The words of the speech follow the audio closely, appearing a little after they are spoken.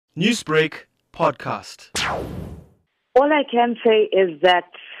Newsbreak Podcast. All I can say is that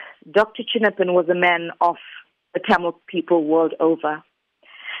Dr. Chinappan was a man of the Tamil people world over.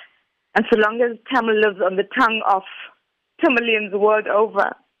 And so long as Tamil lives on the tongue of Tamilians world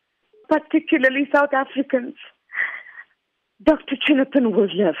over, particularly South Africans, Dr. Chinappan will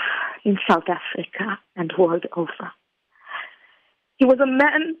live in South Africa and world over. He was a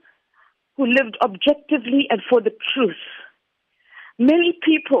man who lived objectively and for the truth. Many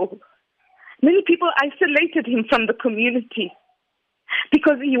people isolated him from the community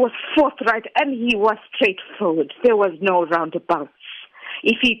because he was forthright and he was straightforward. There was no roundabouts.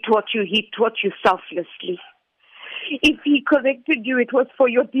 If he taught you selflessly. If he corrected you, it was for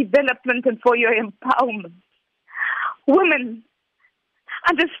your development and for your empowerment. Women,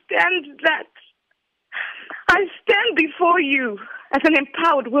 understand that I stand before you as an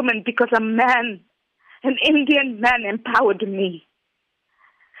empowered woman because a man, an Indian man, empowered me.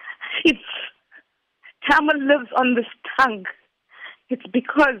 If Tamil lives on this tongue, it's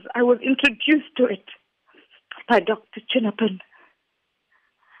because I was introduced to it by Dr. Chinappan.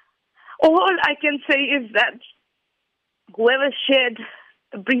 All I can say is that whoever shared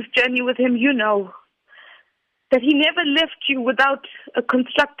a brief journey with him, you know that he never left you without a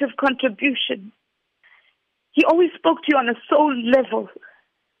constructive contribution. He always spoke to you on a soul level.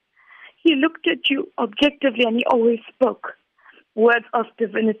 He looked at you objectively and he always spoke words of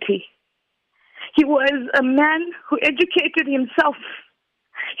divinity. He was a man who educated himself.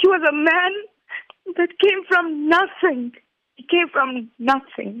 He was a man that came from nothing. He came from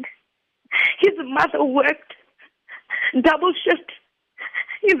nothing. His mother worked double shift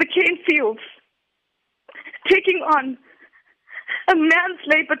in the cane fields, taking on a man's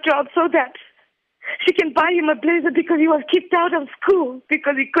labor job so that she can buy him a blazer because he was kicked out of school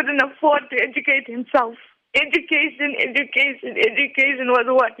because he couldn't afford to educate himself. Education was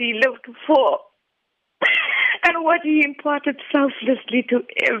what he lived for and what he imparted selflessly to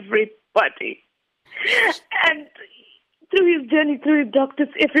everybody. And through his journey, through his doctors,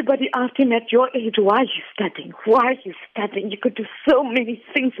 everybody asked him at your age, why are you studying? Why are you studying? You could do so many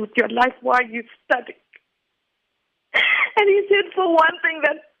things with your life. Why are you studying? And he said for one thing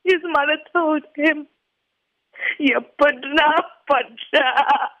that his mother told him,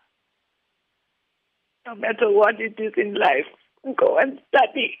 no matter what it is in life, go and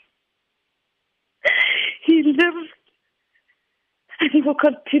study. He lived and he will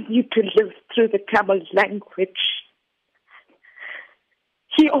continue to live through the Tamil language.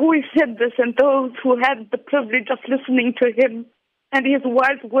 He always said this, and those who had the privilege of listening to him and his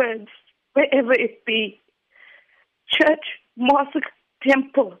wise words, wherever it be, church, mosque,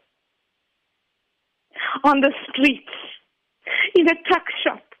 temple, on the streets, in a tuck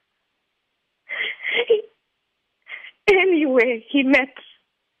shop, anywhere he met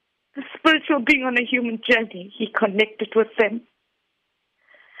the spiritual being on a human journey, he connected with them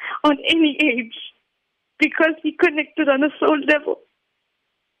on any age because he connected on a soul level.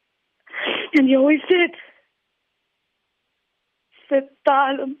 And he always said,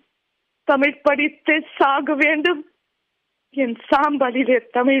 Tamil padithe saaga vendum, en saambalile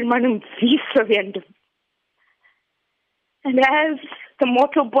Tamil manum veesa vendum. And as the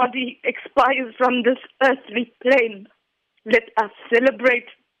mortal body expires from this earthly plane, let us celebrate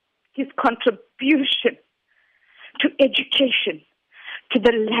his contribution to education, to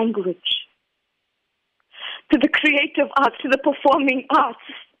the language, to the creative arts, to the performing arts.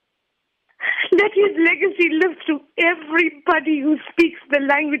 Let his legacy live through everybody who speaks the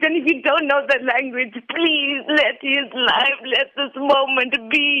language. And if you don't know the language, please let his life, let this moment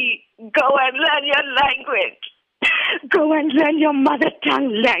be. Go and learn your language. Go and learn your mother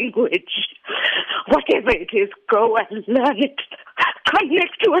tongue language. Whatever it is, go and learn it.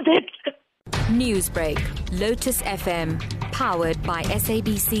 Connect with it. Newsbreak, Lotus FM, powered by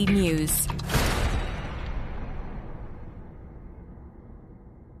SABC News.